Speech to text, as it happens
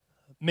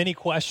Many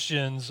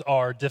questions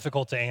are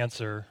difficult to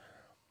answer,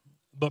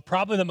 but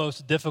probably the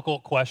most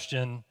difficult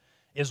question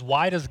is,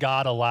 why does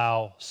God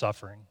allow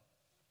suffering?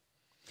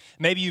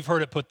 Maybe you've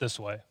heard it put this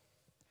way: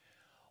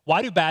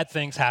 why do bad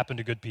things happen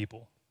to good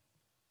people?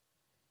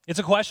 It's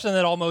a question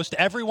that almost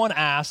everyone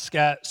asks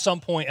at some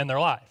point in their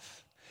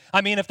life.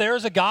 I mean, if there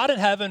is a God in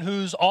heaven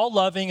who's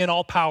all-loving and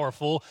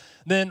all-powerful,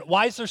 then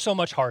why is there so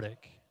much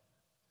heartache?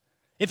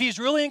 If he's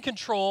really in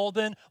control,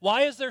 then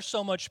why is there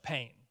so much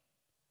pain?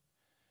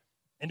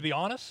 And to be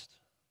honest,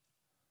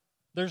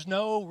 there's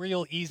no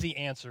real easy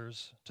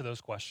answers to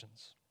those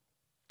questions.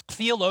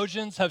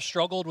 Theologians have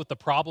struggled with the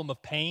problem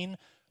of pain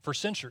for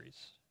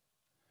centuries.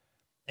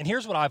 And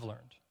here's what I've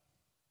learned.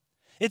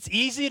 It's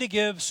easy to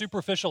give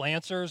superficial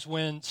answers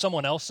when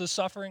someone else is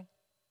suffering,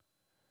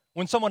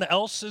 when someone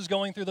else is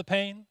going through the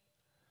pain.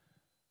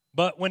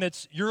 But when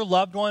it's your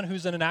loved one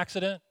who's in an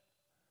accident,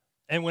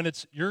 and when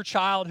it's your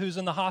child who's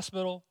in the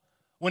hospital,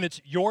 when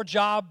it's your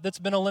job that's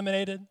been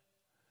eliminated,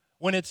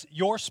 when it's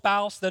your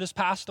spouse that has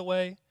passed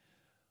away,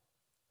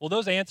 well,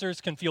 those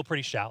answers can feel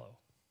pretty shallow.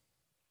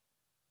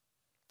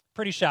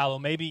 Pretty shallow,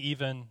 maybe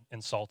even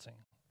insulting.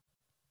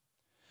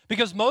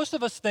 Because most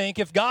of us think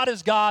if God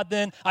is God,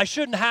 then I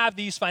shouldn't have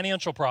these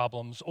financial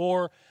problems,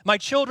 or my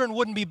children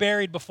wouldn't be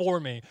buried before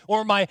me,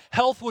 or my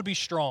health would be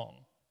strong.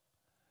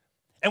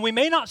 And we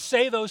may not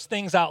say those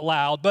things out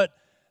loud, but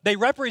they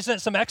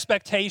represent some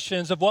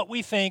expectations of what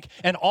we think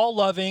an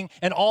all-loving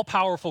and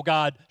all-powerful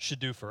God should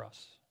do for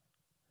us.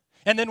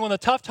 And then when the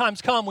tough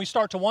times come, we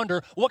start to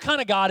wonder, what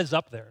kind of God is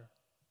up there?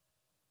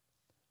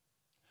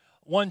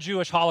 One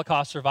Jewish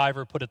Holocaust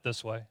survivor put it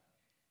this way.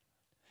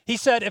 He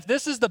said, if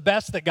this is the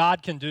best that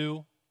God can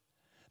do,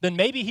 then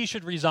maybe he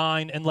should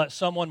resign and let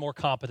someone more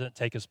competent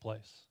take his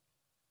place.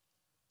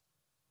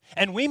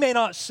 And we may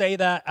not say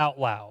that out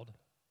loud,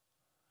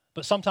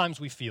 but sometimes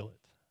we feel it.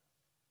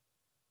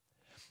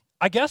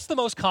 I guess the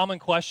most common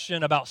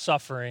question about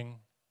suffering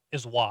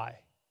is why.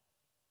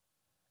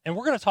 And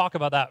we're going to talk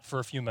about that for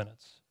a few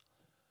minutes.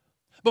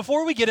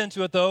 Before we get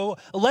into it, though,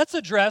 let's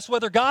address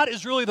whether God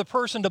is really the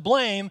person to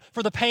blame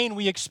for the pain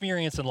we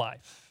experience in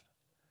life.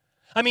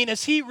 I mean,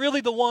 is he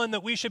really the one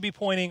that we should be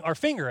pointing our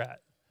finger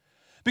at?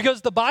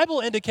 Because the Bible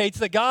indicates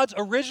that God's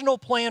original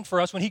plan for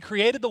us when he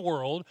created the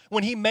world,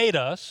 when he made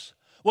us,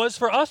 was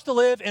for us to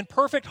live in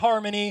perfect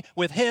harmony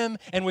with him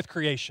and with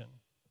creation.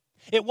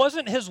 It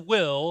wasn't his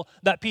will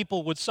that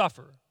people would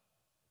suffer.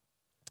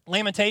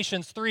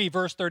 Lamentations 3,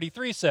 verse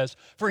 33 says,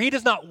 "For he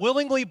does not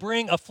willingly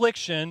bring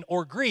affliction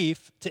or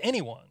grief to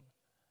anyone."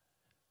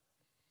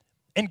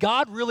 And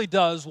God really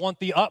does want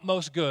the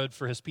utmost good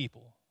for his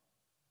people.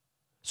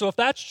 So if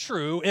that's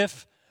true,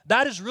 if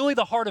that is really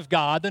the heart of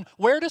God, then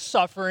where does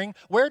suffering,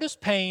 where does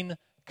pain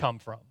come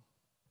from?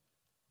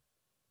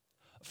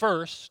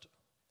 First,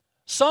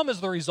 some is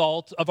the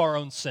result of our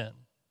own sin.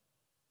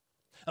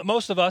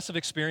 Most of us have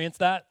experienced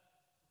that.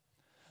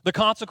 The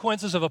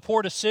consequences of a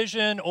poor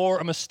decision or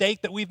a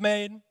mistake that we've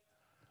made.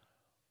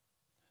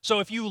 So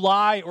if you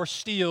lie or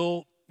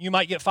steal, you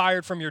might get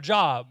fired from your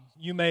job.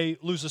 You may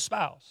lose a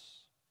spouse.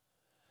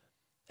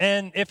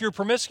 And if you're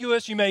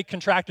promiscuous, you may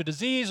contract a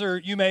disease or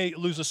you may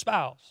lose a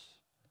spouse.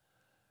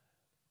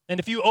 And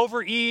if you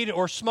overeat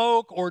or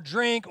smoke or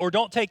drink or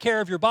don't take care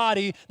of your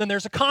body, then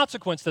there's a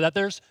consequence to that.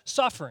 There's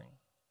suffering.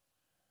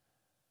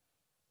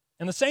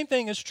 And the same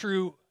thing is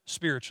true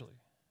spiritually.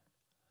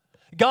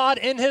 God,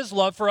 in his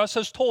love for us,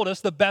 has told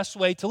us the best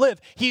way to live.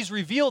 He's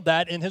revealed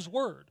that in his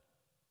word.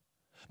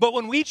 But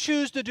when we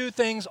choose to do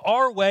things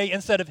our way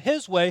instead of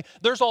his way,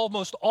 there's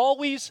almost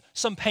always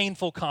some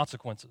painful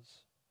consequences.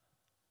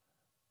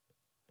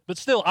 But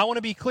still, I want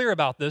to be clear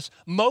about this.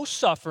 Most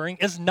suffering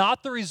is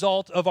not the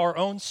result of our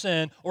own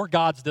sin or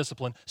God's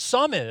discipline.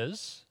 Some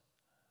is,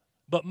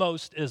 but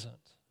most isn't.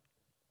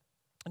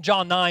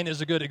 John 9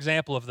 is a good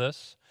example of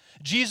this.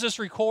 Jesus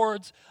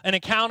records an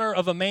encounter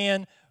of a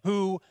man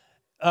who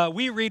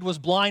we read was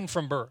blind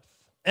from birth.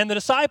 And the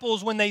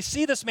disciples, when they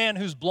see this man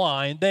who's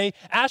blind, they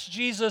ask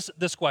Jesus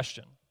this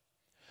question: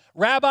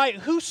 "Rabbi,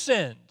 who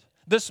sinned,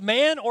 this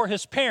man or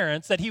his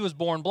parents, that he was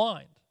born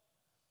blind?"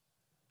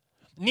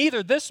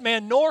 "Neither this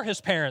man nor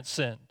his parents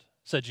sinned,"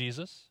 said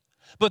Jesus,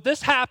 "but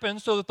this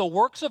happened so that the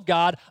works of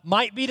God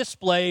might be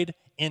displayed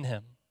in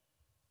him."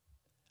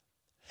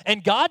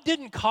 And God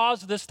didn't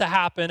cause this to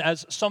happen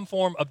as some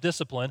form of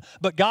discipline,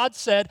 but God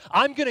said,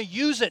 "I'm going to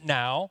use it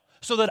now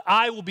so that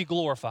I will be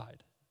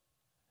glorified."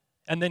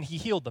 And then he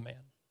healed the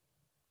man.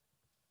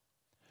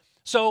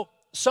 So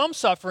some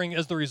suffering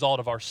is the result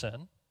of our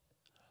sin.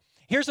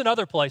 Here's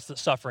another place that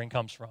suffering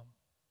comes from.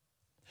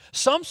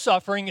 Some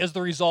suffering is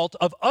the result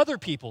of other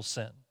people's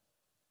sin.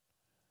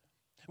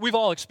 We've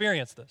all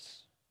experienced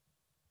this.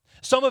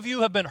 Some of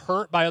you have been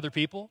hurt by other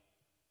people.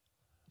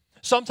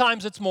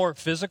 Sometimes it's more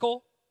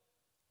physical.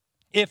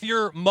 If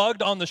you're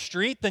mugged on the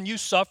street, then you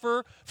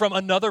suffer from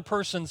another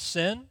person's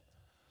sin.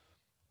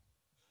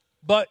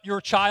 But your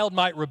child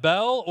might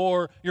rebel,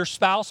 or your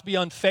spouse be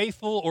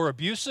unfaithful or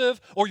abusive,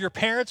 or your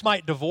parents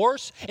might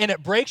divorce, and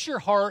it breaks your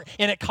heart,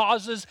 and it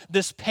causes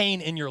this pain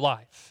in your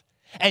life.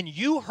 And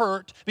you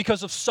hurt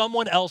because of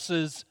someone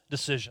else's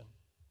decision.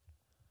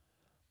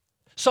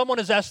 Someone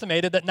has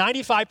estimated that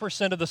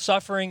 95% of the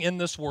suffering in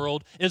this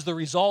world is the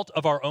result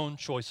of our own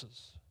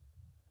choices.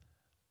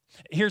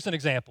 Here's an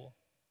example.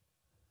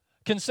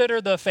 Consider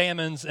the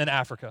famines in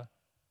Africa.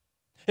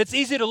 It's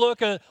easy to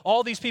look at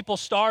all these people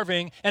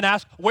starving and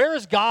ask, where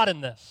is God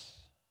in this?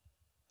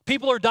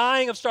 People are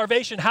dying of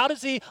starvation. How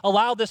does he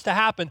allow this to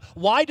happen?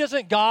 Why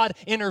doesn't God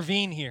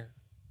intervene here?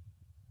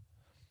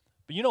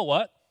 But you know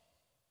what?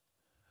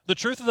 The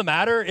truth of the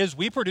matter is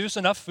we produce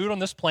enough food on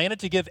this planet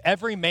to give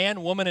every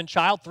man, woman, and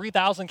child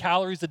 3,000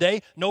 calories a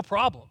day, no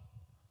problem.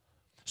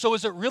 So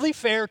is it really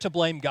fair to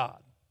blame God?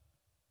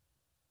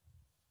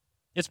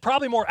 It's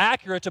probably more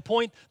accurate to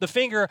point the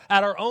finger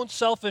at our own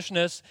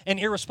selfishness and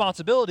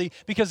irresponsibility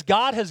because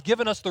God has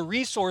given us the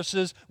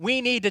resources we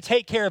need to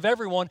take care of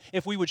everyone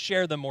if we would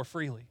share them more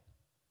freely.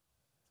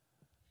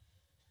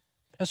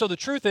 And so the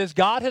truth is,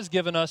 God has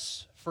given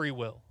us free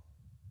will.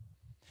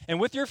 And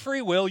with your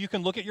free will, you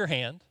can look at your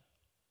hand.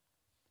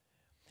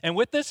 And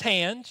with this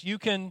hand, you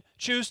can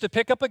choose to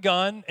pick up a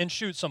gun and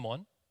shoot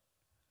someone.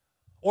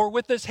 Or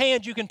with this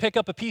hand, you can pick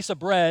up a piece of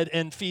bread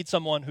and feed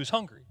someone who's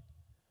hungry.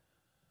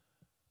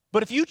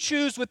 But if you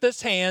choose with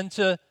this hand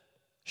to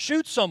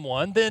shoot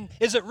someone, then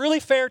is it really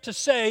fair to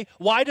say,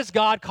 why does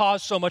God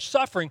cause so much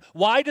suffering?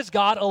 Why does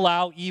God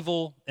allow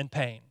evil and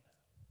pain?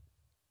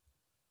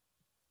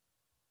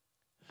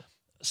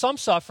 Some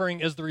suffering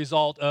is the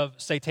result of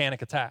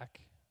satanic attack.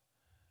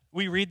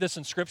 We read this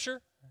in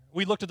Scripture.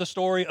 We looked at the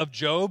story of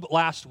Job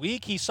last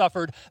week. He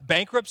suffered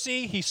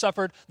bankruptcy. He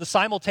suffered the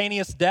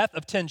simultaneous death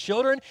of 10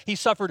 children. He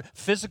suffered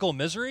physical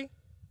misery.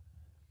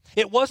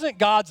 It wasn't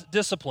God's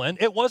discipline.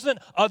 It wasn't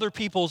other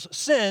people's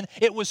sin.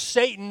 It was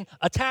Satan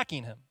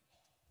attacking him.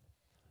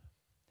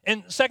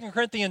 In 2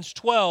 Corinthians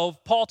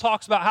 12, Paul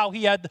talks about how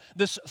he had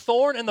this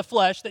thorn in the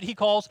flesh that he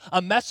calls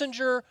a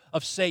messenger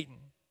of Satan.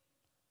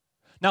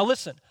 Now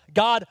listen,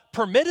 God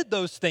permitted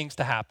those things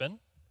to happen,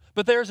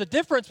 but there's a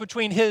difference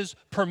between his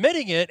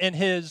permitting it and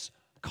his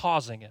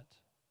causing it.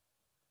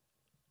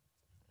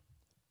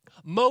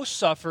 Most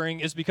suffering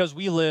is because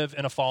we live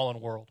in a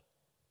fallen world.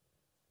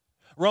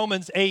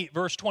 Romans 8,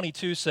 verse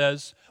 22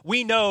 says,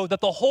 we know that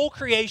the whole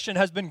creation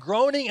has been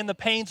groaning in the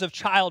pains of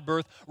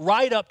childbirth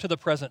right up to the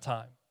present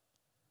time.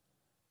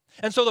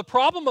 And so the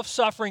problem of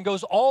suffering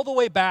goes all the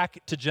way back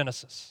to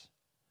Genesis.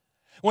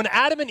 When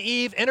Adam and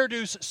Eve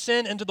introduced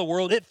sin into the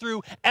world, it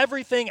threw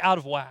everything out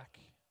of whack.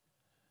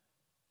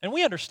 And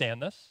we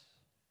understand this.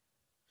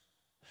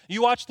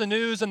 You watch the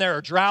news and there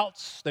are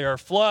droughts, there are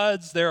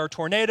floods, there are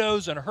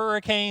tornadoes and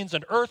hurricanes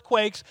and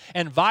earthquakes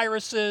and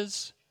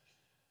viruses.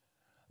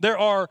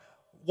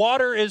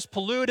 Water is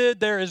polluted,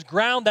 there is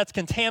ground that's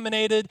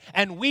contaminated,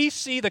 and we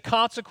see the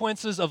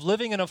consequences of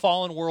living in a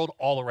fallen world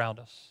all around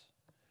us.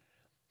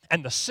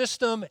 And the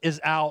system is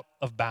out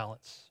of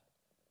balance.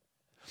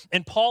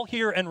 And Paul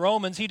here in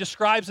Romans, he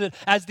describes it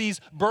as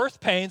these birth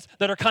pains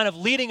that are kind of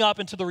leading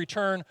up into the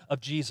return of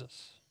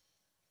Jesus.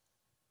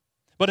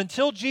 But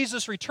until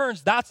Jesus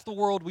returns, that's the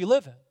world we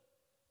live in.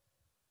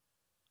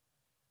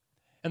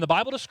 And the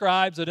Bible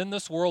describes that in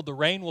this world, the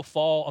rain will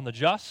fall on the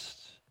just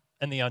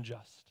and the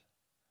unjust.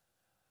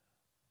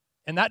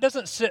 And that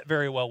doesn't sit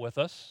very well with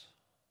us,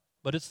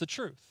 but it's the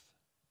truth.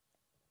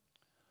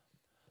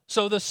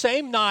 So the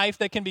same knife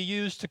that can be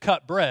used to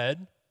cut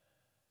bread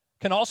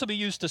can also be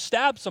used to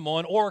stab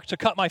someone or to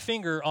cut my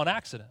finger on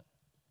accident.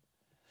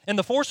 And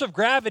the force of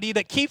gravity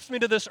that keeps me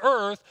to this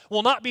earth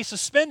will not be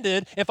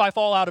suspended if I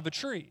fall out of a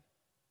tree.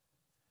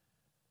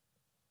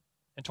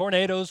 And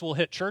tornadoes will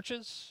hit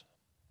churches,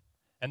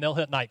 and they'll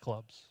hit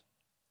nightclubs.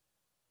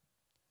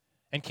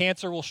 And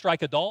cancer will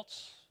strike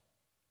adults,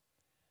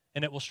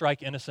 and it will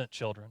strike innocent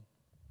children.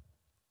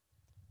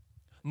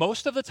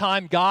 Most of the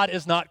time, God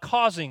is not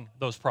causing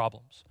those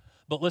problems.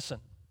 But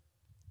listen,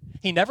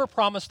 he never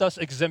promised us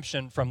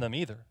exemption from them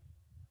either.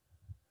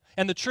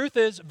 And the truth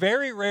is,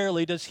 very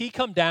rarely does he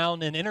come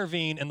down and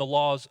intervene in the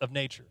laws of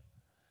nature.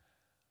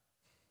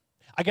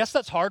 I guess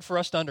that's hard for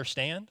us to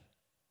understand.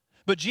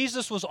 But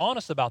Jesus was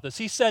honest about this.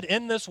 He said,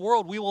 in this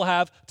world, we will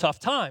have tough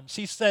times.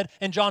 He said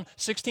in John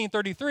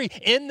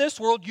 16:33, in this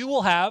world, you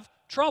will have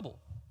trouble.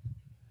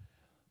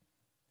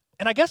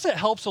 And I guess it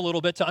helps a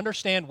little bit to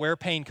understand where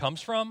pain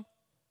comes from.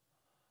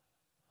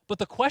 But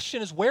the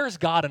question is, where is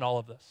God in all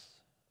of this?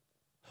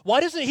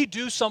 Why doesn't he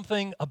do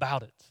something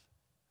about it?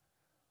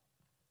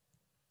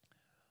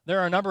 There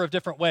are a number of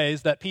different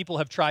ways that people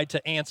have tried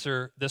to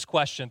answer this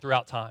question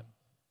throughout time.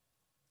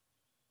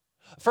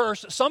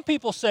 First, some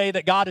people say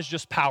that God is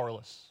just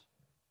powerless.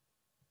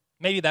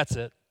 Maybe that's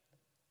it.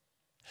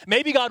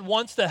 Maybe God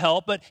wants to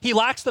help, but he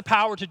lacks the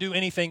power to do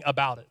anything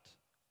about it.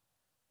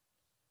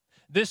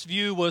 This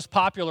view was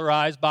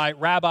popularized by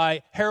Rabbi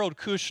Harold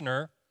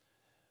Kushner,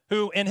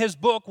 who in his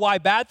book, Why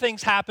Bad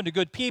Things Happen to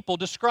Good People,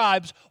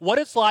 describes what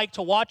it's like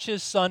to watch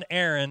his son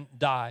Aaron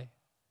die.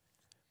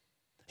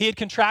 He had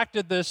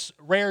contracted this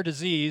rare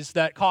disease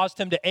that caused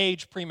him to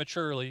age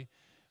prematurely,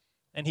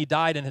 and he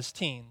died in his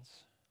teens.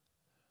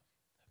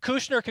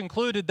 Kushner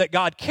concluded that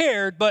God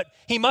cared, but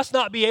he must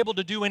not be able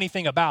to do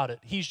anything about it.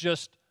 He's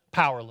just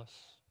powerless.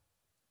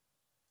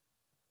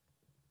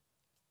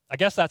 I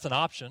guess that's an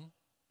option.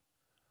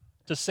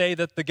 to say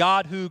that the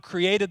God who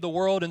created the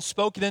world and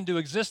spoke it into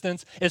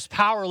existence is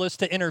powerless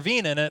to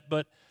intervene in it,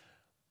 but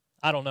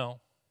I don't know.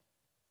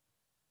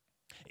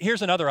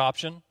 Here's another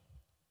option.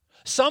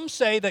 Some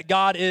say that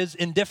God is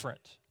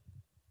indifferent.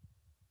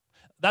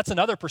 That's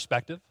another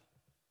perspective.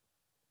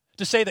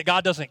 To say that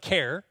God doesn't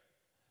care.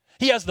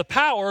 He has the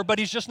power, but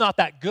he's just not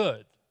that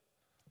good.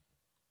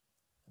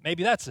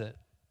 Maybe that's it.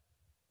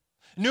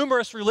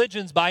 Numerous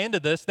religions buy into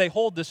this. They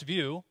hold this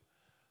view.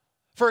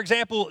 For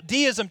example,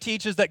 deism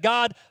teaches that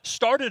God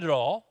started it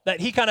all, that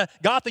he kind of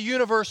got the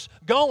universe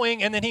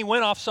going, and then he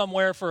went off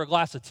somewhere for a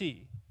glass of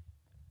tea.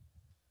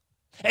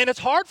 And it's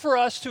hard for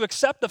us to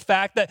accept the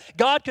fact that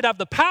God could have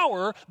the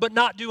power but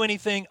not do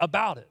anything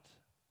about it.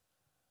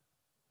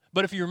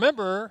 But if you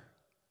remember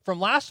from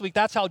last week,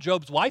 that's how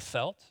Job's wife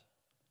felt.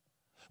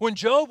 When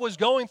Job was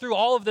going through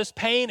all of this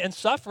pain and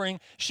suffering,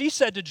 she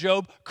said to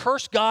Job,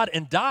 "Curse God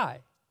and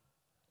die."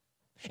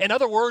 In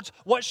other words,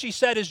 what she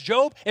said is,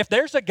 Job, if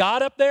there's a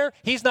God up there,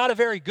 he's not a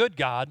very good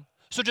God,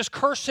 so just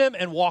curse him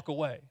and walk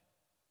away.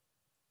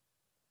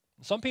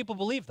 Some people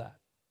believe that.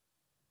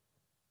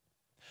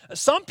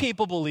 Some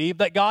people believe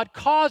that God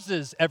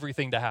causes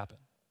everything to happen,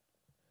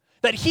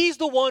 that he's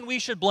the one we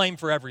should blame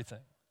for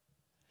everything.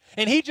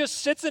 And he just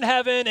sits in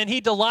heaven and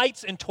he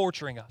delights in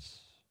torturing us.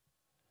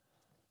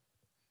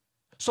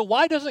 So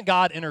why doesn't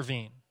God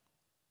intervene?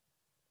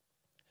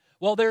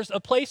 Well, there's a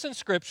place in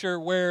Scripture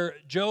where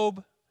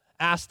Job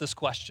asked this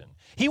question.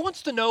 He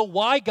wants to know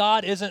why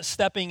God isn't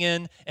stepping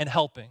in and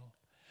helping.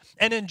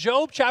 And in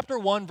Job chapter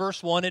 1,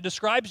 verse 1, it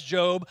describes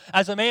Job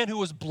as a man who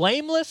was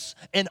blameless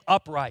and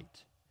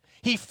upright.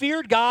 He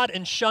feared God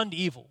and shunned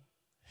evil.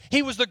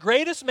 He was the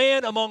greatest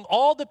man among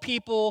all the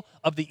people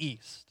of the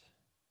East.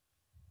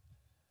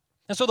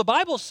 And so the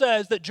Bible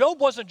says that Job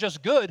wasn't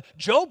just good,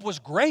 Job was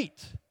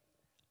great.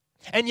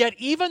 And yet,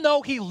 even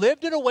though he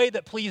lived in a way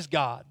that pleased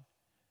God,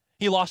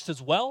 he lost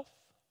his wealth,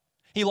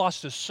 he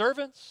lost his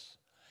servants,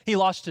 he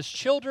lost his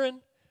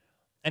children,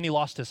 and he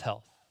lost his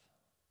health.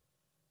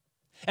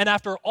 And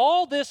after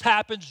all this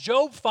happens,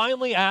 Job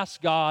finally asks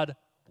God,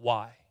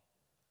 why?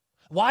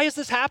 Why is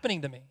this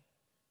happening to me?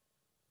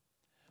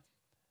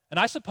 And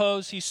I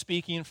suppose he's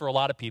speaking for a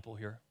lot of people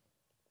here.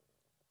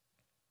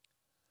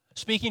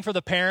 Speaking for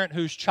the parent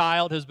whose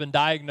child has been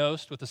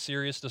diagnosed with a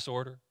serious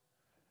disorder.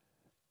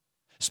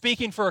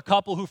 Speaking for a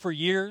couple who for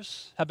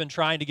years have been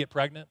trying to get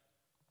pregnant.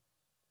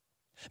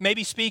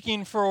 Maybe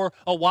speaking for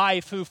a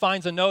wife who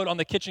finds a note on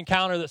the kitchen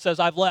counter that says,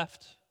 "I've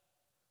left.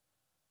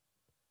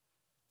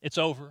 It's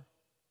over.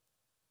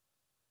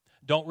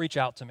 Don't reach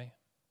out to me."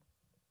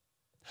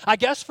 I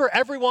guess for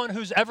everyone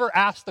who's ever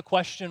asked the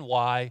question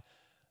why,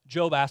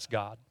 Job asked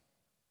God.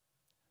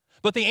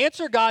 But the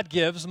answer God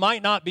gives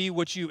might not be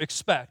what you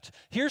expect.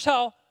 Here's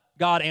how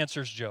God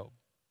answers Job.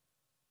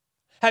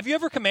 Have you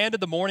ever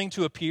commanded the morning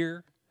to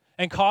appear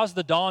and caused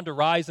the dawn to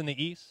rise in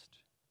the east?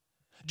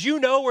 Do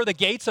you know where the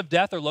gates of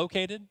death are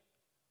located?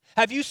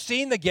 Have you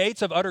seen the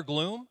gates of utter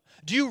gloom?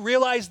 Do you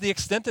realize the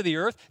extent of the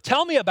earth?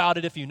 Tell me about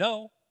it if you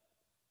know.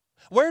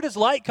 Where does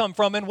light come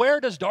from and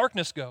where does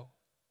darkness go?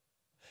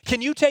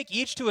 Can you take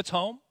each to its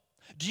home?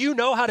 Do you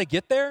know how to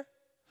get there?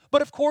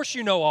 But of course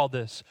you know all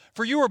this,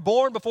 for you were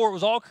born before it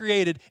was all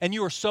created, and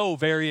you are so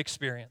very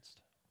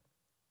experienced.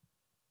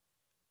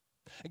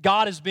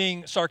 God is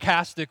being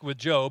sarcastic with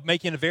Job,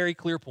 making a very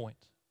clear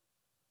point.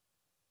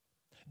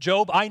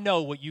 Job, I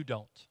know what you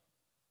don't.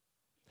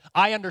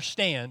 I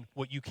understand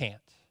what you can't.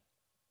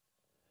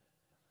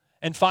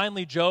 And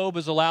finally, Job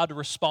is allowed to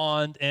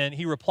respond, and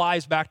he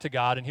replies back to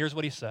God, and here's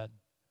what he said.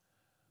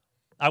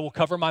 I will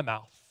cover my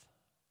mouth.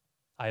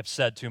 I have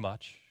said too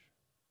much.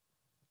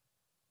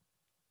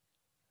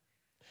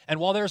 And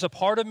while there's a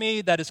part of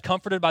me that is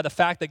comforted by the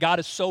fact that God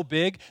is so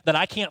big that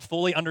I can't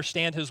fully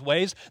understand his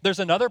ways, there's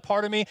another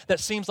part of me that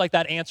seems like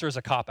that answer is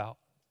a cop-out.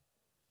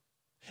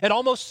 It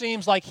almost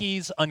seems like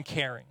he's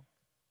uncaring.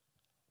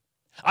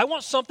 I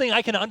want something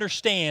I can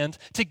understand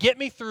to get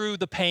me through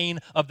the pain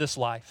of this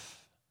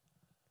life.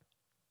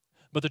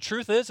 But the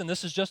truth is, and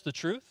this is just the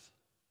truth,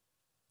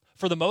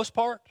 for the most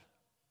part,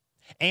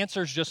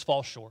 answers just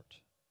fall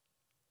short.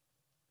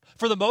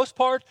 For the most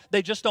part,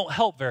 they just don't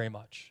help very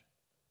much.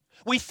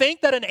 We think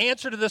that an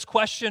answer to this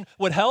question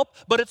would help,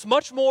 but it's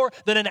much more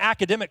than an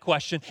academic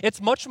question. It's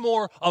much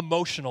more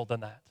emotional than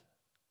that.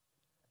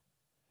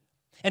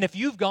 And if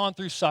you've gone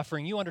through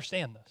suffering, you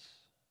understand this.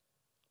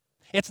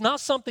 It's not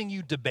something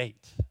you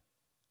debate,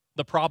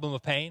 the problem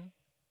of pain.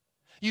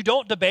 You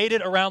don't debate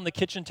it around the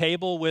kitchen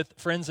table with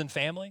friends and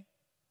family.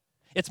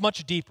 It's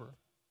much deeper.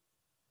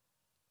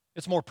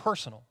 It's more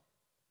personal.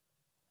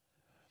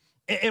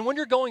 And when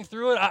you're going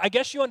through it, I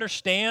guess you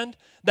understand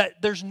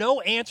that there's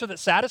no answer that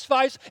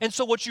satisfies, and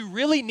so what you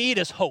really need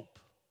is hope.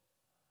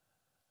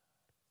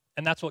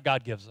 And that's what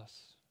God gives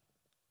us.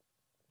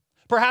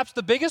 Perhaps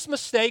the biggest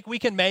mistake we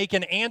can make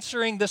in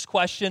answering this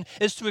question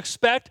is to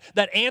expect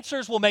that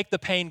answers will make the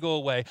pain go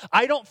away.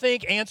 I don't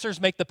think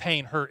answers make the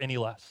pain hurt any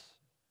less.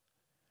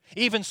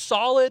 Even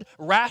solid,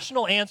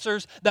 rational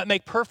answers that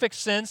make perfect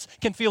sense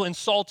can feel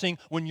insulting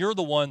when you're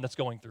the one that's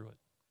going through it.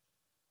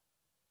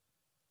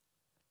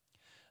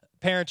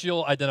 Parents,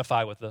 you'll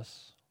identify with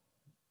this.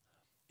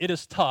 It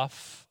is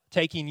tough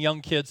taking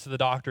young kids to the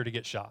doctor to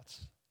get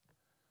shots.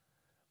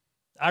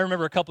 I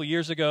remember a couple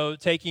years ago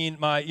taking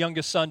my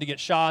youngest son to get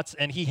shots,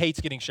 and he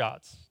hates getting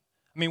shots.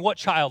 I mean, what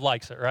child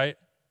likes it, right?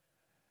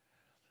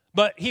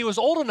 But he was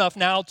old enough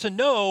now to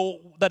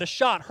know that a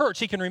shot hurts.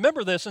 He can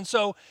remember this, and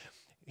so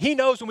he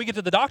knows when we get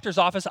to the doctor's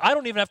office, I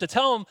don't even have to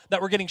tell him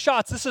that we're getting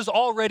shots. This is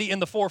already in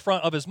the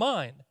forefront of his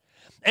mind.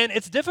 And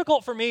it's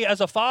difficult for me as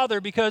a father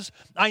because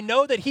I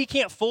know that he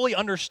can't fully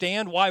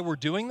understand why we're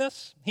doing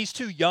this. He's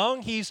too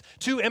young. He's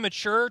too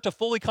immature to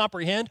fully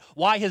comprehend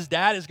why his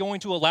dad is going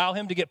to allow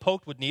him to get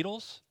poked with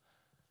needles.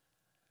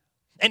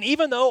 And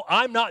even though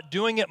I'm not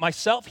doing it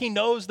myself, he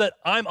knows that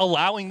I'm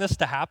allowing this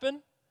to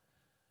happen.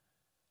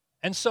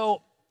 And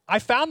so I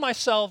found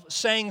myself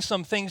saying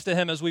some things to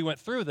him as we went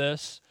through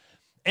this.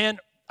 And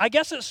I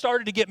guess it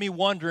started to get me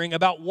wondering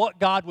about what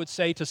God would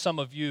say to some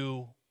of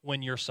you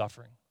when you're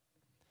suffering.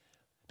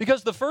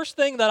 Because the first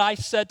thing that I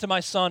said to my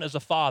son as a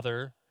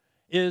father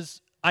is,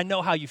 I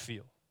know how you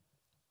feel.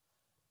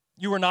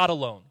 You are not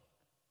alone.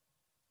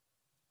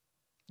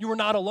 You are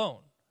not alone.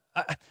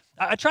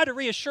 I tried to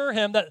reassure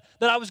him that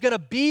I was going to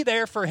be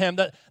there for him,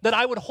 that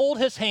I would hold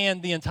his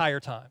hand the entire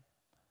time.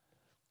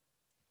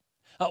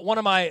 One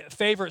of my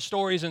favorite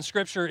stories in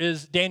Scripture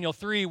is Daniel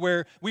 3,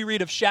 where we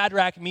read of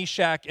Shadrach,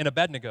 Meshach, and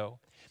Abednego.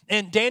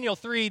 In Daniel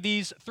 3,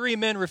 these three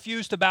men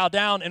refuse to bow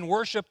down and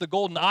worship the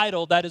golden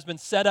idol that has been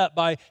set up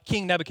by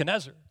King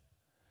Nebuchadnezzar.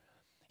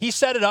 He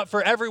set it up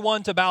for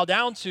everyone to bow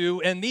down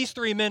to, and these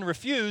three men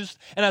refused,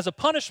 and as a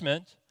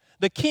punishment,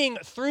 the king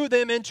threw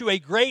them into a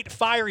great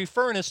fiery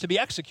furnace to be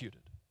executed.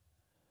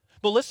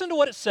 But listen to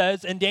what it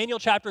says in Daniel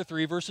chapter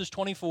 3, verses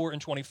 24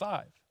 and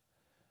 25.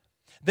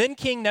 Then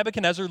King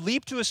Nebuchadnezzar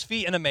leaped to his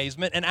feet in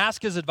amazement and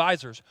asked his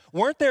advisors,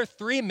 "Weren't there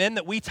three men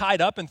that we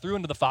tied up and threw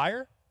into the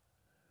fire?"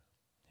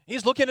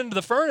 He's looking into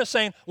the furnace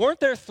saying, "Weren't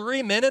there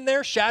three men in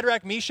there,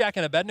 Shadrach, Meshach,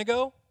 and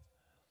Abednego?"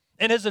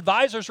 And his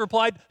advisors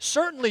replied,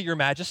 "Certainly, your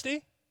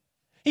majesty."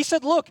 He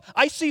said, "Look,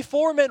 I see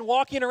four men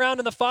walking around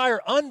in the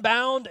fire,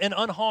 unbound and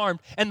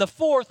unharmed, and the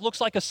fourth looks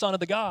like a son of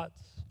the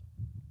gods."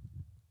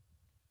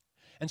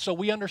 And so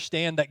we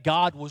understand that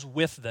God was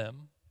with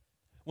them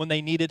when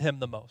they needed him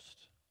the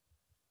most.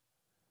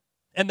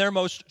 In their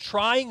most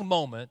trying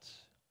moment,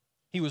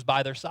 he was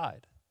by their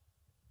side.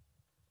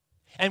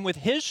 And with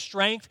his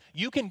strength,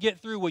 you can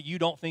get through what you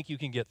don't think you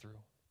can get through.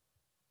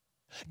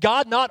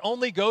 God not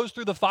only goes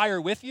through the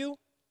fire with you,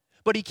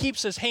 but he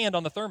keeps his hand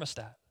on the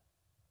thermostat.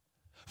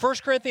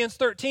 1 Corinthians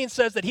 13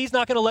 says that he's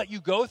not going to let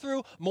you go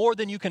through more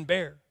than you can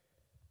bear.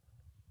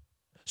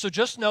 So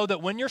just know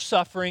that when you're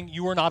suffering,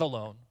 you are not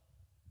alone.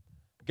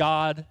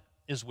 God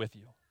is with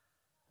you.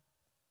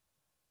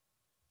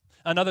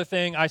 Another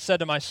thing I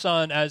said to my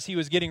son as he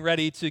was getting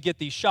ready to get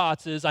these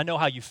shots is, I know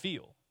how you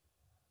feel.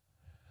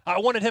 I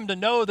wanted him to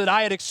know that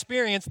I had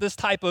experienced this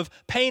type of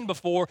pain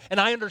before, and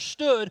I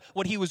understood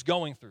what he was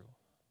going through.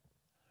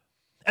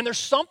 And there's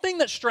something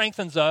that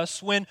strengthens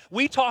us when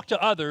we talk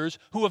to others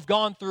who have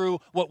gone through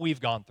what we've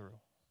gone through.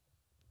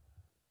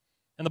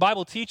 And the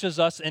Bible teaches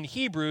us in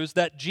Hebrews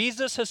that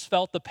Jesus has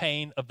felt the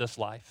pain of this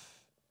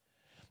life.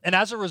 And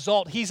as a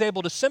result, he's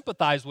able to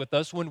sympathize with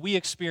us when we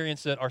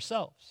experience it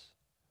ourselves.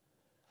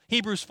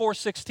 Hebrews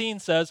 4:16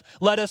 says,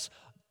 "Let us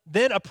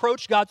then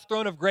approach God's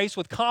throne of grace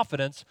with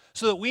confidence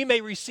so that we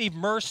may receive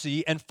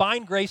mercy and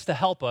find grace to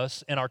help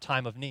us in our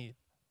time of need."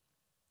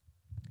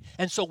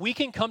 And so we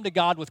can come to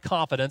God with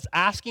confidence,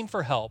 asking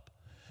for help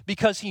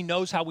because he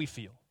knows how we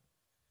feel.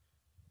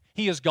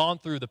 He has gone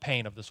through the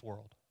pain of this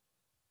world.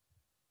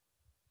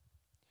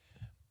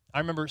 I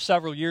remember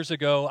several years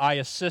ago, I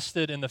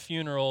assisted in the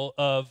funeral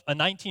of a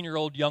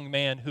 19-year-old young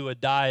man who had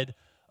died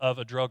of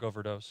a drug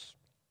overdose.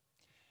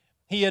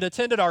 He had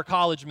attended our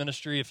college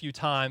ministry a few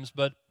times,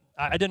 but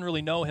I didn't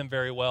really know him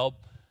very well.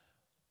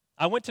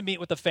 I went to meet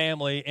with the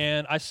family,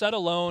 and I sat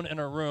alone in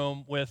a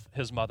room with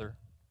his mother.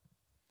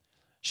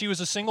 She was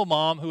a single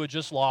mom who had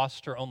just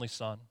lost her only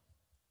son.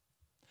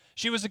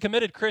 She was a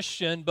committed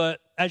Christian,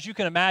 but as you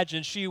can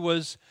imagine, she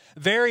was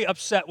very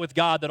upset with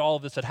God that all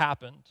of this had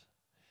happened.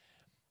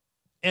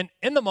 And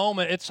in the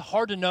moment, it's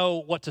hard to know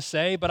what to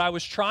say, but I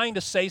was trying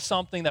to say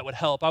something that would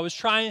help. I was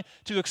trying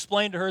to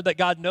explain to her that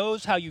God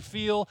knows how you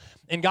feel,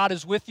 and God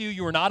is with you.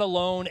 You are not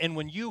alone, and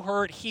when you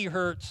hurt, he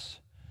hurts.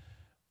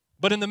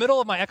 But in the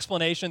middle of my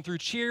explanation, through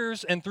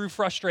tears and through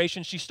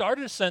frustration, she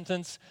started a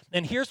sentence,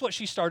 and here's what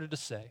she started to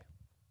say.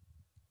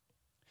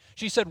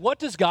 She said, "What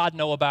does God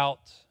know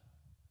about?"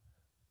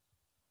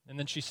 And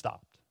then she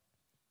stopped.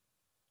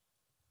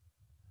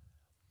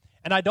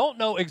 And I don't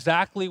know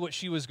exactly what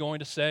she was going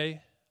to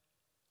say,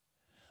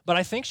 but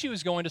I think she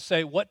was going to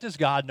say, "What does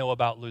God know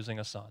about losing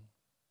a son?"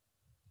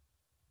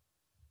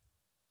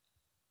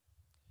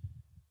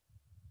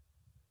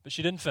 But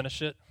she didn't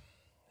finish it,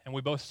 and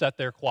we both sat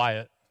there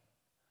quiet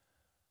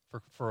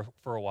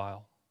for a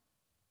while.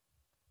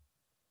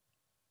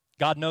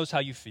 God knows how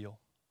you feel.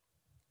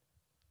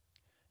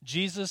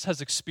 Jesus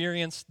has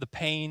experienced the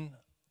pain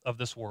of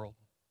this world.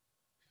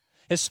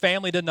 His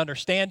family didn't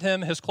understand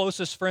him. His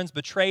closest friends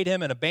betrayed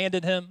him and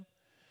abandoned him.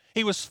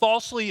 He was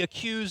falsely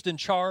accused and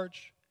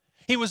charged.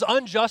 He was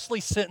unjustly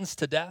sentenced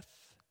to death.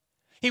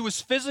 He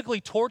was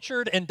physically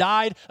tortured and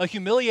died a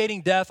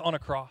humiliating death on a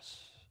cross.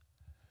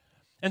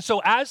 And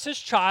so as his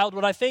child,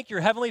 what I think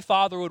your heavenly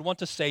Father would want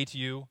to say to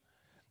you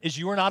is,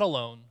 you are not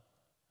alone.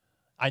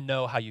 I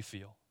know how you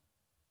feel.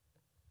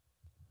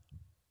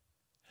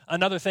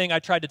 Another thing I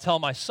tried to tell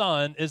my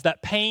son is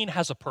that pain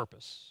has a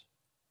purpose.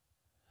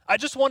 I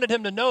just wanted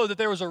him to know that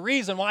there was a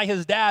reason why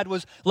his dad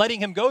was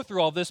letting him go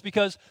through all this,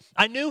 because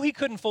I knew he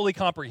couldn't fully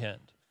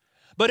comprehend.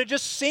 But it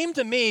just seemed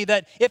to me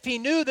that if he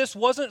knew this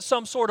wasn't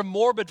some sort of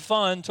morbid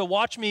fun to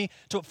watch me,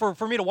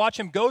 for me to watch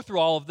him go through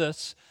all of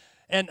this,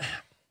 and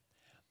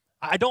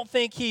I don't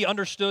think he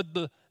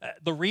understood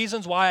the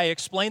reasons why I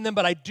explained them,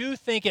 but I do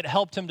think it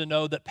helped him to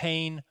know that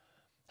pain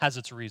has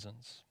its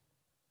reasons.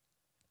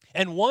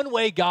 And one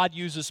way God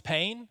uses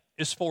pain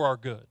is for our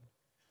good.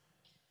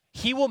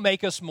 He will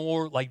make us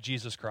more like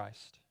Jesus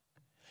Christ.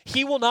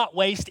 He will not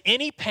waste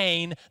any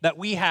pain that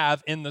we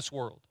have in this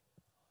world.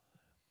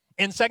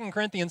 In 2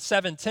 Corinthians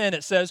 7:10,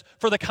 it says,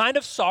 "For the kind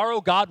of sorrow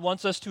God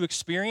wants us to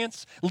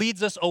experience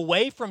leads us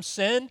away from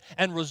sin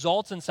and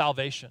results in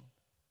salvation."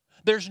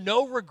 There's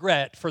no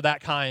regret for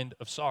that kind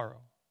of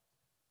sorrow.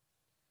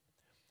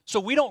 So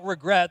we don't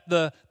regret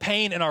the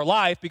pain in our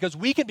life because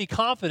we can be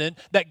confident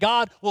that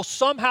God will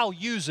somehow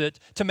use it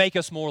to make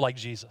us more like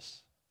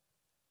Jesus.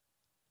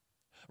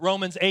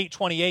 Romans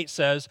 8:28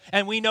 says,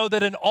 "And we know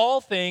that in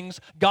all things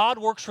God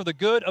works for the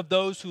good of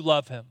those who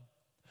love him,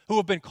 who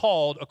have been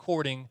called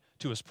according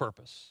to his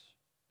purpose."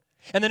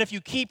 And then if you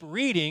keep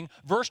reading,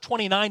 verse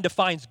 29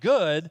 defines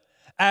good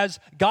as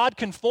God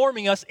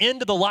conforming us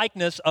into the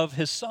likeness of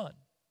his Son.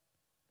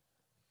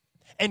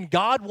 And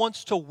God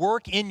wants to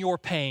work in your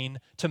pain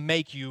to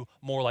make you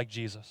more like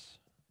Jesus.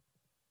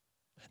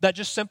 That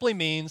just simply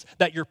means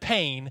that your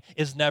pain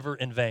is never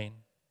in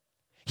vain.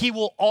 He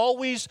will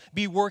always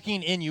be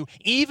working in you,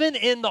 even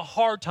in the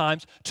hard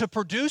times, to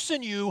produce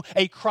in you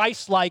a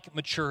Christ-like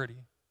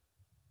maturity.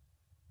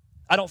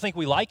 I don't think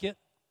we like it.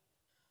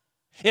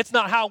 It's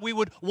not how we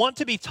would want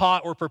to be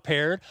taught or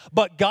prepared,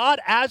 but God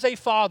as a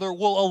father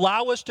will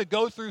allow us to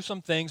go through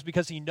some things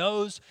because he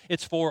knows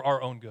it's for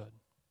our own good.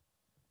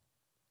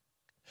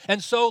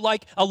 And so,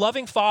 like a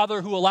loving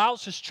father who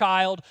allows his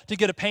child to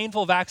get a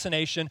painful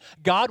vaccination,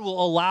 God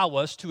will allow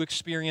us to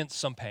experience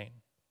some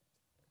pain.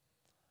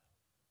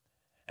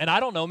 And I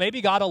don't know,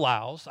 maybe God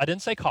allows, I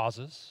didn't say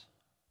causes,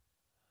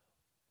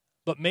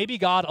 but maybe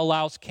God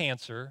allows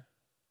cancer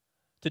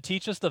to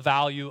teach us the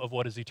value of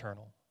what is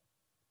eternal.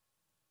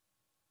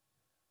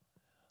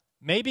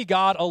 Maybe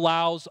God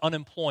allows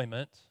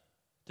unemployment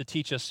to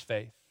teach us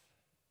faith.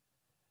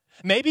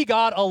 Maybe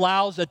God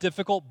allows a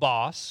difficult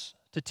boss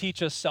to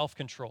teach us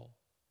self-control.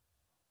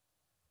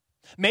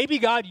 Maybe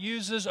God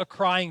uses a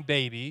crying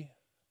baby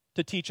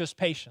to teach us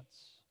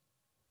patience.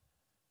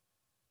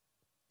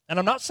 And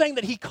I'm not saying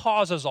that he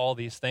causes all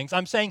these things.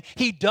 I'm saying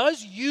he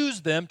does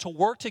use them to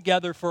work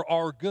together for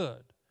our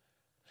good.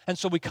 And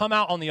so we come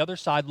out on the other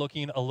side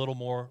looking a little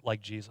more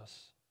like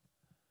Jesus.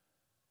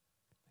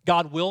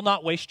 God will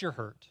not waste your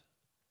hurt.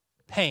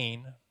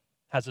 Pain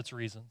has its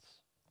reasons.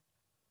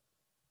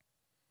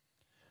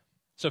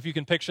 So if you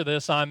can picture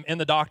this, I'm in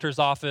the doctor's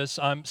office,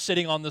 I'm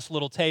sitting on this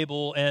little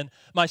table, and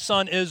my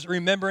son is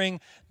remembering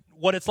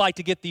what it's like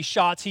to get these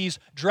shots. He's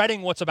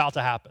dreading what's about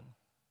to happen.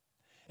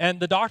 And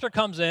the doctor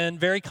comes in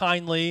very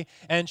kindly,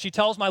 and she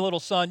tells my little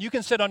son, "You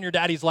can sit on your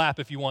daddy's lap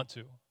if you want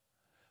to."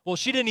 Well,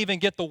 she didn't even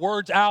get the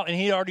words out, and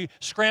he already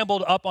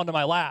scrambled up onto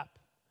my lap.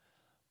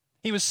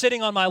 He was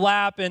sitting on my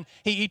lap, and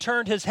he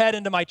turned his head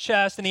into my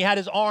chest, and he had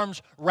his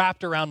arms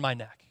wrapped around my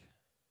neck.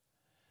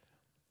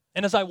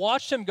 And as I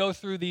watched him go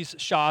through these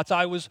shots,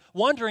 I was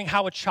wondering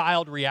how a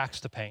child reacts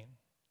to pain.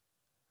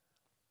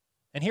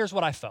 And here's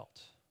what I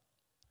felt.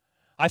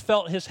 I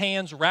felt his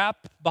hands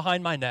wrap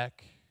behind my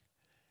neck,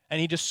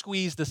 and he just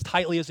squeezed as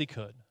tightly as he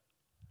could.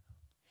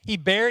 He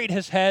buried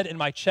his head in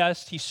my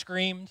chest, he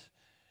screamed,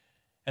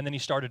 and then he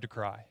started to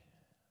cry.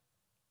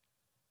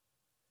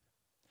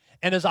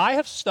 And as I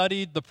have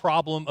studied the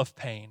problem of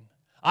pain,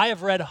 I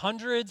have read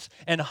hundreds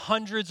and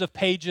hundreds of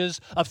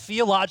pages of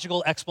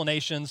theological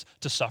explanations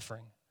to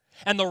suffering.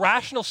 And the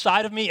rational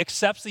side of me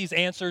accepts these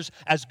answers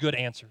as good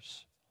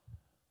answers.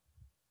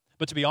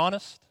 But to be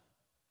honest,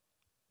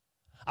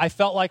 I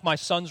felt like my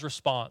son's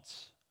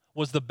response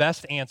was the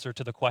best answer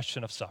to the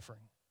question of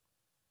suffering.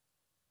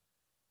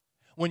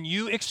 When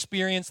you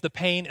experience the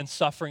pain and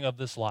suffering of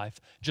this life,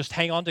 just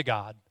hang on to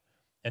God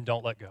and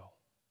don't let go.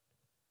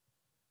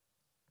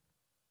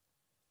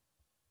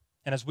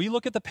 And as we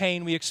look at the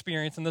pain we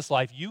experience in this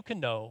life, you can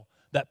know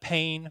that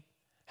pain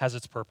has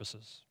its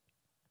purposes.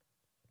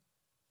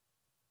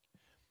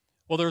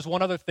 Well, there's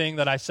one other thing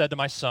that I said to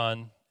my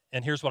son,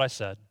 and here's what I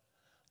said.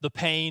 The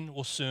pain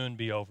will soon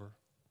be over.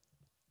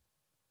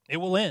 It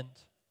will end.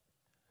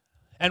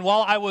 And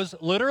while I was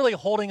literally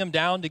holding him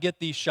down to get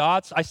these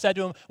shots, I said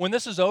to him, when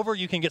this is over,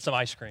 you can get some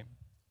ice cream.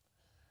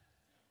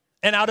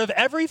 And out of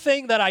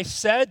everything that I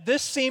said,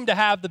 this seemed to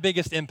have the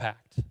biggest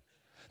impact.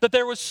 That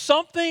there was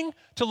something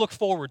to look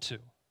forward to.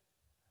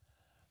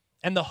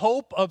 And the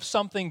hope of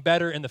something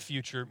better in the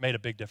future made a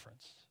big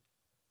difference.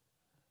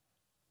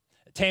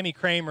 Tammy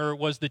Kramer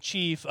was the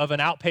chief of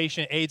an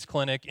outpatient AIDS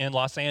clinic in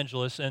Los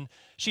Angeles, and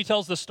she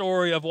tells the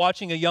story of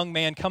watching a young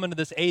man come into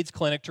this AIDS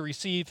clinic to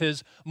receive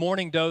his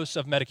morning dose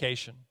of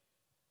medication.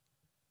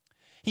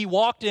 He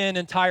walked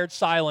in tired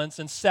silence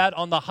and sat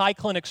on the high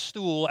clinic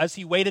stool as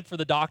he waited for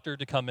the doctor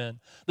to come in.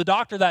 The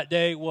doctor that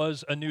day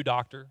was a new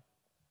doctor.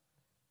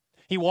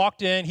 He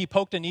walked in, he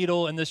poked a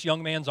needle in this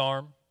young man's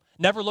arm,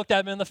 never looked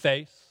at him in the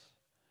face,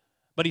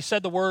 but he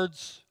said the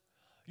words,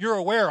 "You're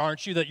aware,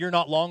 aren't you, that you're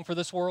not long for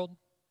this world?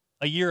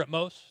 A year at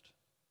most."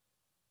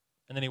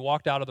 And then he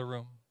walked out of the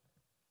room.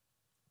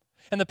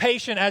 And the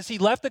patient, as he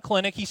left the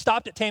clinic, he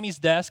stopped at Tammy's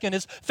desk, and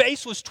his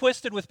face was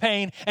twisted with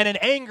pain, and in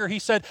anger he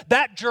said,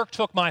 "That jerk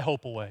took my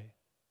hope away."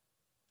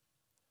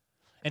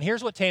 And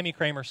here's what Tammy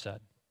Kramer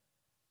said.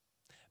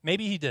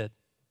 Maybe he did.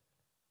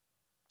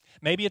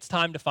 Maybe it's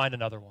time to find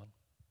another one.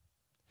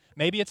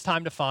 Maybe it's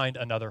time to find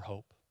another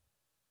hope.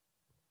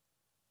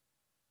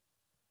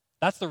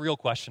 That's the real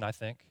question, I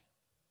think.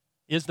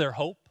 Is there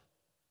hope?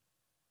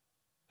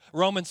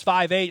 Romans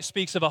 5:8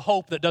 speaks of a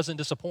hope that doesn't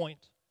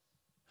disappoint.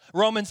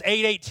 Romans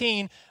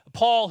 8:18,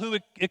 Paul, who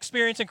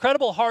experienced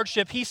incredible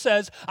hardship, he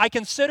says, "I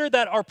consider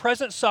that our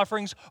present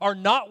sufferings are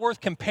not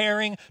worth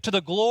comparing to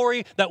the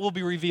glory that will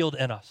be revealed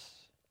in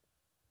us."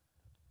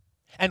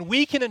 And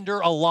we can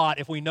endure a lot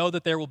if we know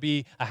that there will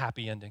be a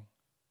happy ending.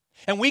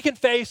 And we can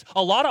face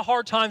a lot of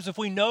hard times if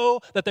we know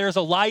that there is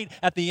a light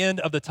at the end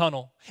of the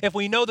tunnel, if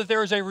we know that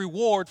there is a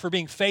reward for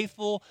being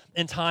faithful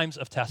in times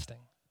of testing.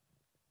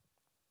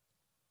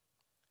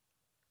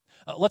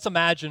 Let's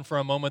imagine for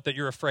a moment that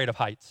you're afraid of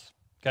heights,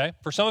 okay?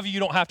 For some of you,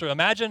 you don't have to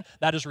imagine.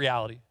 That is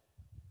reality.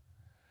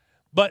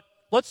 But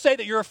let's say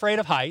that you're afraid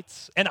of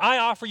heights, and I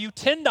offer you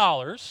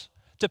 $10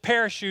 to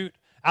parachute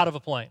out of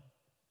a plane.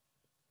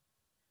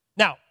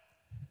 Now,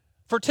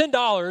 for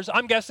 $10,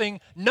 I'm guessing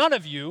none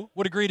of you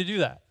would agree to do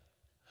that.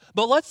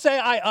 But let's say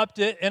I upped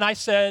it and I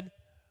said,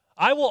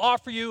 I will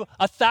offer you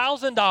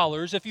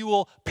 $1,000 if you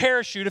will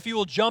parachute, if you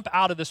will jump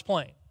out of this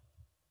plane.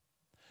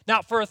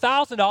 Now, for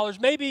 $1,000,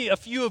 maybe a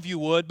few of you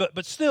would,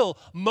 but still,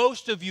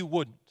 most of you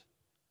wouldn't.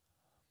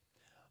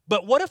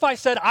 But what if I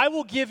said, I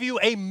will give you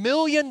 $1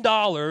 million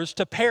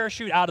to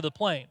parachute out of the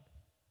plane?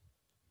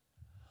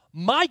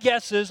 My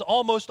guess is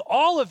almost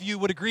all of you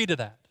would agree to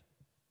that.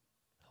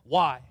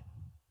 Why?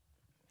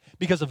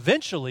 Because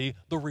eventually,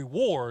 the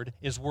reward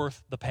is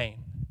worth the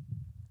pain.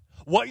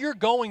 What you're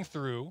going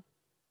through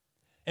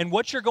and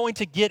what you're going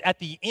to get at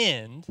the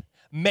end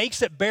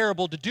makes it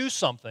bearable to do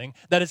something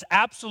that is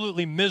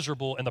absolutely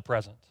miserable in the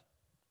present.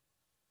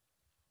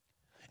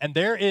 And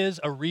there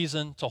is a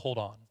reason to hold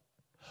on.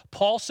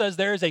 Paul says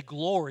there is a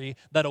glory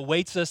that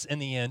awaits us in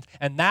the end,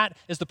 and that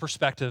is the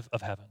perspective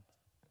of heaven.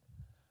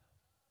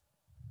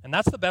 And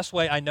that's the best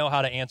way I know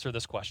how to answer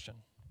this question.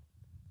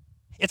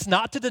 It's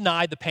not to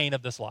deny the pain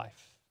of this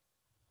life.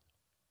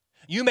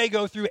 You may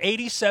go through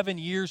 87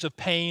 years of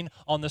pain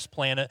on this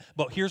planet,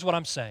 but here's what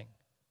I'm saying.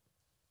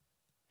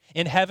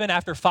 In heaven,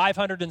 after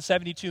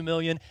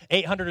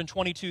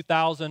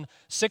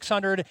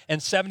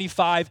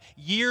 572,822,675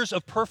 years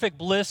of perfect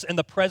bliss in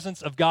the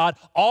presence of God,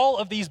 all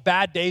of these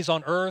bad days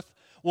on earth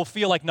will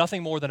feel like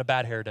nothing more than a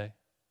bad hair day.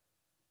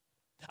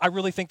 I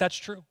really think that's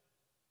true.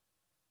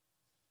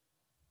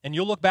 And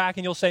you'll look back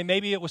and you'll say,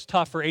 maybe it was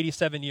tough for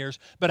 87 years,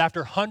 but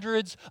after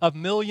hundreds of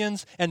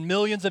millions and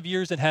millions of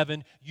years in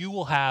heaven, you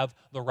will have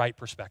the right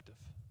perspective.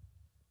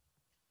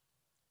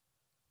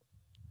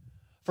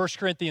 1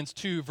 Corinthians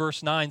 2,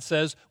 verse 9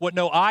 says, what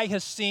no eye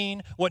has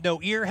seen, what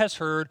no ear has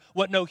heard,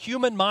 what no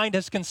human mind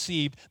has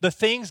conceived, the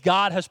things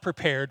God has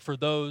prepared for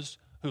those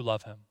who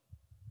love him.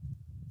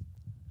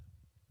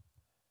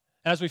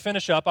 And as we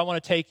finish up, I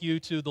want to take you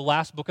to the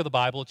last book of the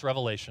Bible. It's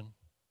Revelation.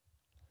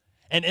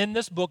 And in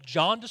this book,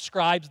 John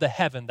describes the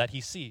heaven that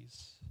he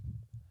sees.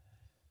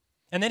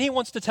 And then he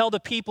wants to tell the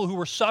people who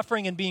were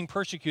suffering and being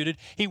persecuted,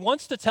 he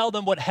wants to tell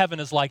them what heaven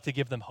is like to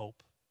give them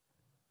hope.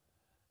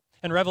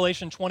 In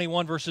Revelation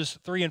 21, verses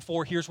 3 and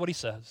 4, here's what he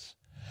says.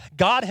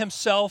 God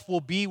himself will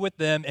be with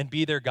them and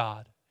be their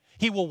God.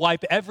 He will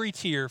wipe every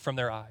tear from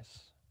their eyes.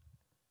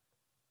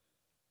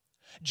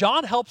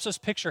 John helps us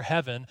picture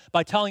heaven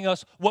by telling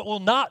us what will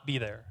not be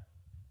there.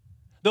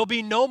 There'll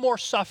be no more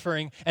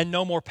suffering and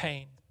no more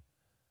pain.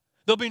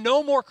 There'll be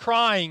no more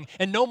crying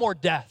and no more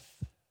death.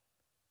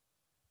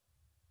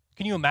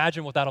 Can you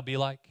imagine what that'll be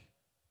like?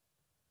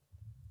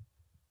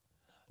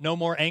 No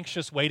more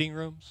anxious waiting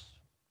rooms.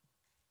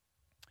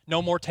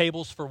 No more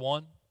tables for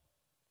one.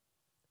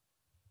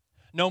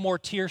 No more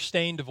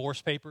tear-stained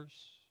divorce papers.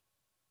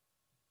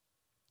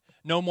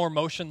 No more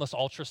motionless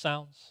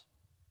ultrasounds.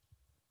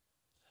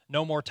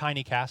 No more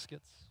tiny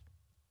caskets.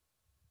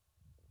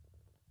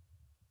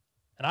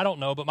 And I don't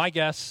know, but my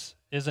guess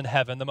is in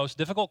heaven, the most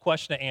difficult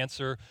question to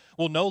answer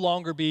will no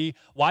longer be,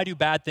 why do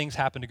bad things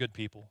happen to good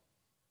people?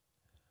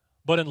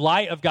 But in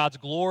light of God's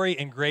glory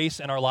and grace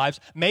in our lives,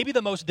 maybe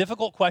the most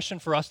difficult question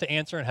for us to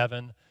answer in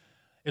heaven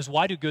is,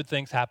 why do good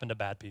things happen to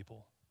bad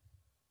people?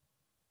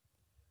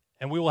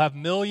 And we will have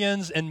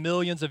millions and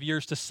millions of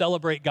years to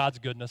celebrate God's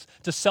goodness,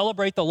 to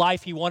celebrate the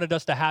life he wanted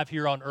us to have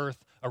here on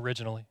earth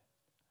originally.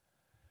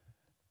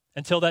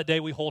 Until that day,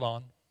 we hold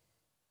on.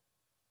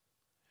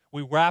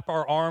 We wrap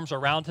our arms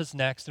around his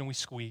neck and we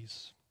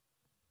squeeze.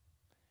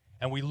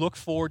 And we look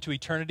forward to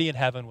eternity in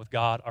heaven with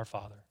God our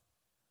Father.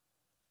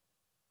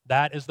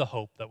 That is the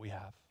hope that we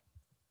have.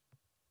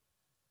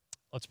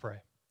 Let's pray.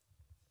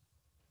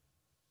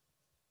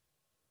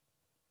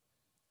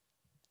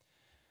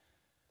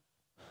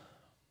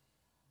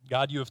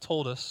 God, you have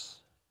told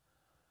us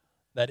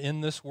that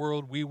in this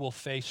world we will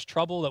face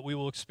trouble, that we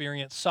will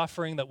experience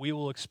suffering, that we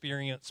will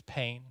experience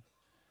pain.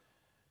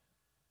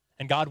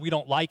 And God, we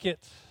don't like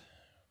it.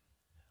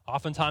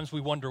 Oftentimes we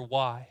wonder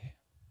why.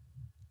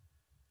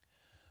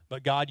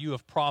 But God, you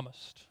have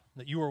promised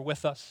that you are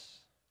with us,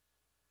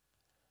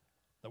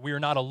 that we are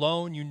not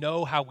alone. You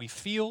know how we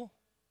feel,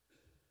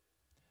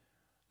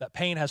 that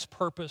pain has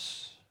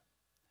purpose.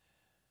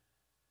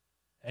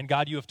 And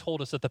God, you have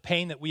told us that the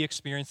pain that we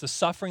experience, the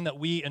suffering that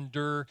we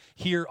endure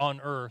here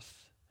on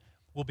earth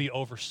will be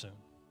over soon.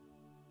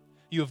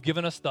 You have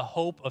given us the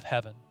hope of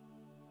heaven,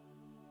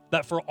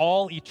 that for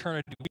all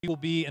eternity we will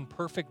be in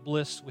perfect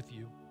bliss with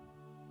you.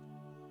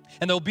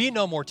 And there'll be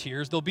no more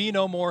tears, there'll be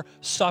no more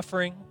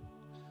suffering,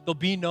 there'll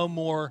be no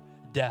more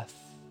death.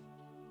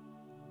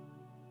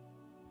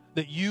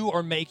 That you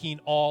are making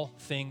all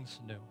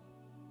things new.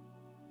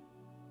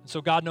 And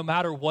so God, no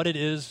matter what it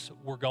is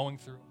we're going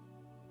through,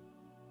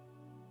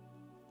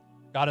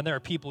 God, and there are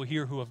people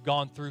here who have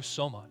gone through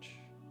so much.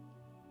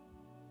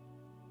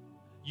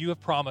 You have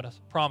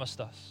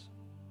promised us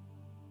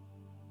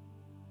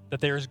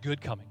that there is good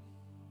coming,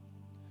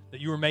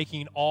 that you are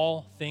making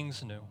all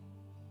things new,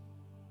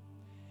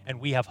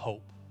 and we have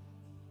hope.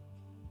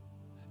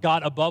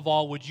 God, above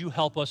all, would you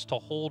help us to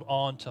hold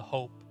on to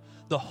hope,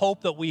 the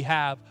hope that we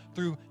have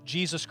through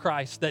Jesus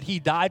Christ, that he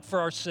died for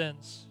our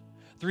sins.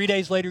 3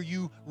 days later,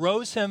 you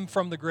rose him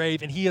from the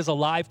grave, and he is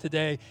alive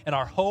today, and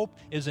our hope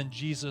is in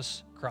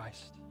Jesus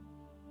Christ.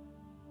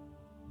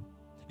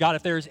 God,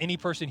 if there is any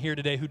person here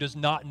today who does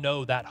not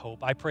know that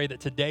hope, I pray that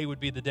today would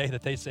be the day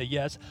that they say,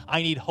 yes,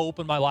 I need hope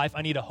in my life.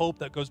 I need a hope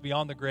that goes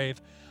beyond the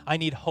grave. I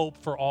need hope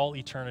for all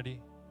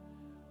eternity.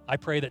 I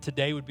pray that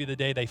today would be the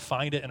day they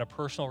find it in a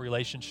personal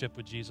relationship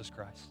with Jesus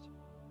Christ.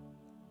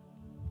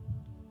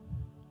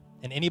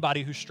 And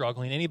anybody who's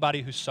struggling,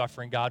 anybody who's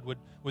suffering, God,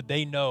 would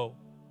they know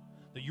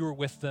that you are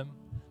with them,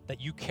 that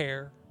you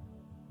care,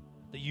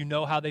 that you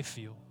know how they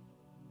feel,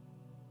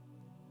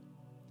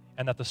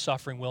 and that the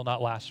suffering will not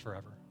last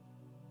forever.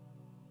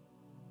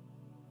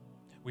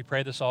 We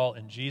pray this all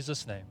in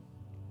Jesus' name.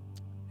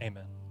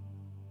 Amen.